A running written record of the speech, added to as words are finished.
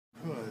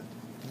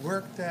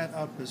work that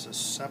up as a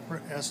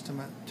separate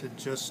estimate to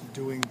just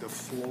doing the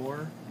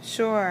floor?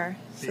 Sure.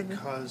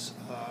 Because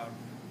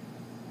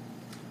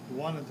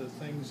one of the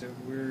things that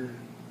we're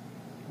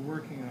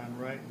working on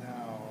right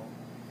now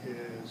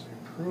is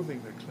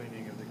improving the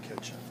cleaning of the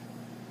kitchen.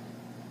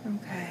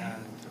 Okay.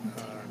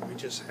 And we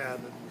just had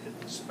it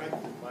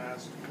inspected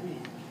last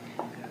week.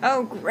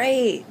 Oh,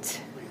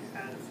 great. We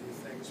had a few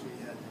things we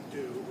had to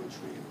do, which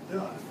we've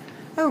done.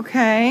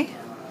 Okay.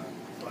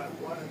 But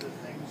one of the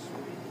things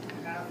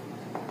we have to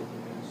do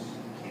is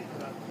keep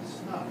it up to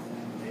snuff.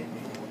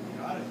 Maybe what we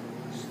ought to do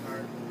is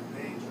start with a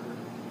major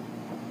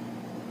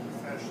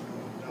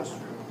professional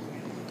industrial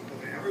cleaning of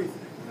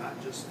everything, not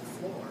just the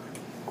floor.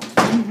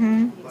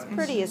 Mm-hmm. As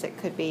pretty as it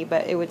could be,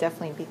 but it would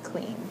definitely be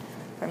clean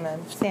from a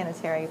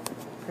sanitary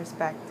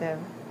perspective.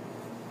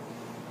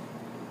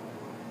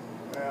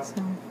 Well,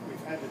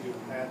 we've had to do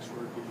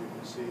patchwork, as you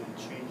can see, and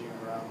changing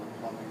around the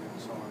plumbing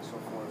and so on and so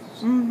forth.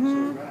 So we're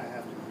going to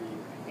have to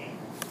repaint.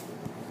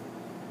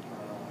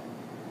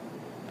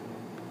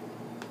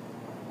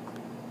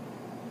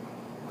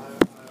 I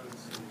would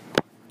say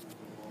the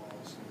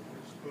walls it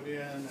was put in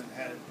and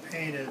had it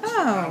painted. Oh, so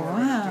now we're wow.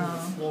 going to do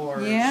the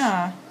floors.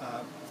 Yeah.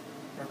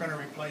 We're going to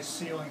replace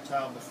ceiling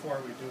tile before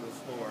we do the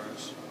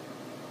floors.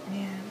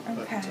 Yeah,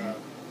 okay. But,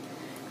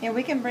 yeah,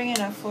 we can bring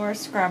in a floor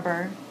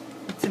scrubber.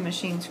 It's a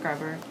machine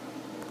scrubber.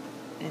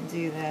 And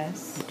do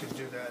this. you could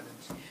do that.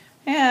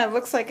 Yeah, it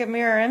looks like a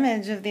mirror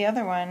image of the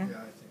other one. Yeah,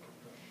 I think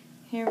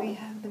it Here we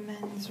have the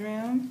men's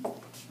room.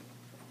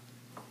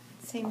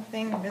 Same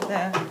thing with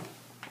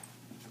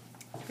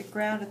the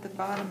ground at the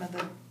bottom of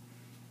the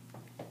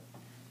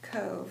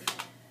cove.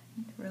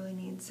 It really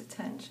needs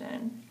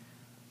attention.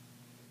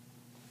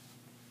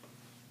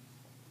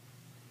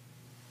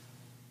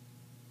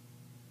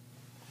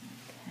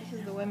 This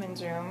is the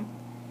women's room.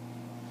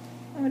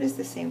 Oh, it is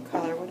the same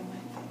color. What am I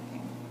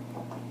thinking?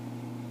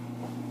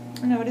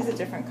 Oh, no, it is a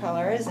different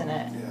color, isn't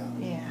it?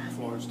 Yeah. The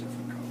floor is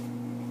different color.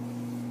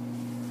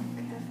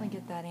 Okay. Definitely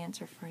get that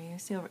answer for you.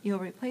 So you'll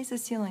replace the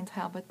ceiling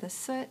tile, but the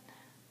soot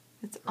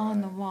that's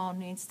on the wall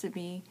needs to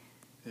be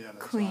that's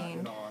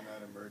cleaned. on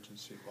that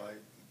emergency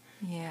light.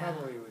 Yeah.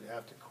 Probably would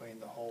have to clean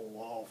the whole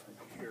wall from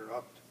here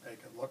up to make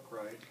it look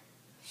right.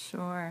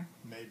 Sure.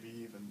 Maybe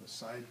even the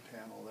side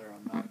panel there,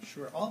 I'm not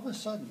sure. All of a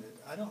sudden,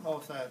 I don't know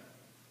if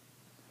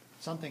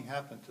something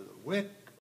happened to the wick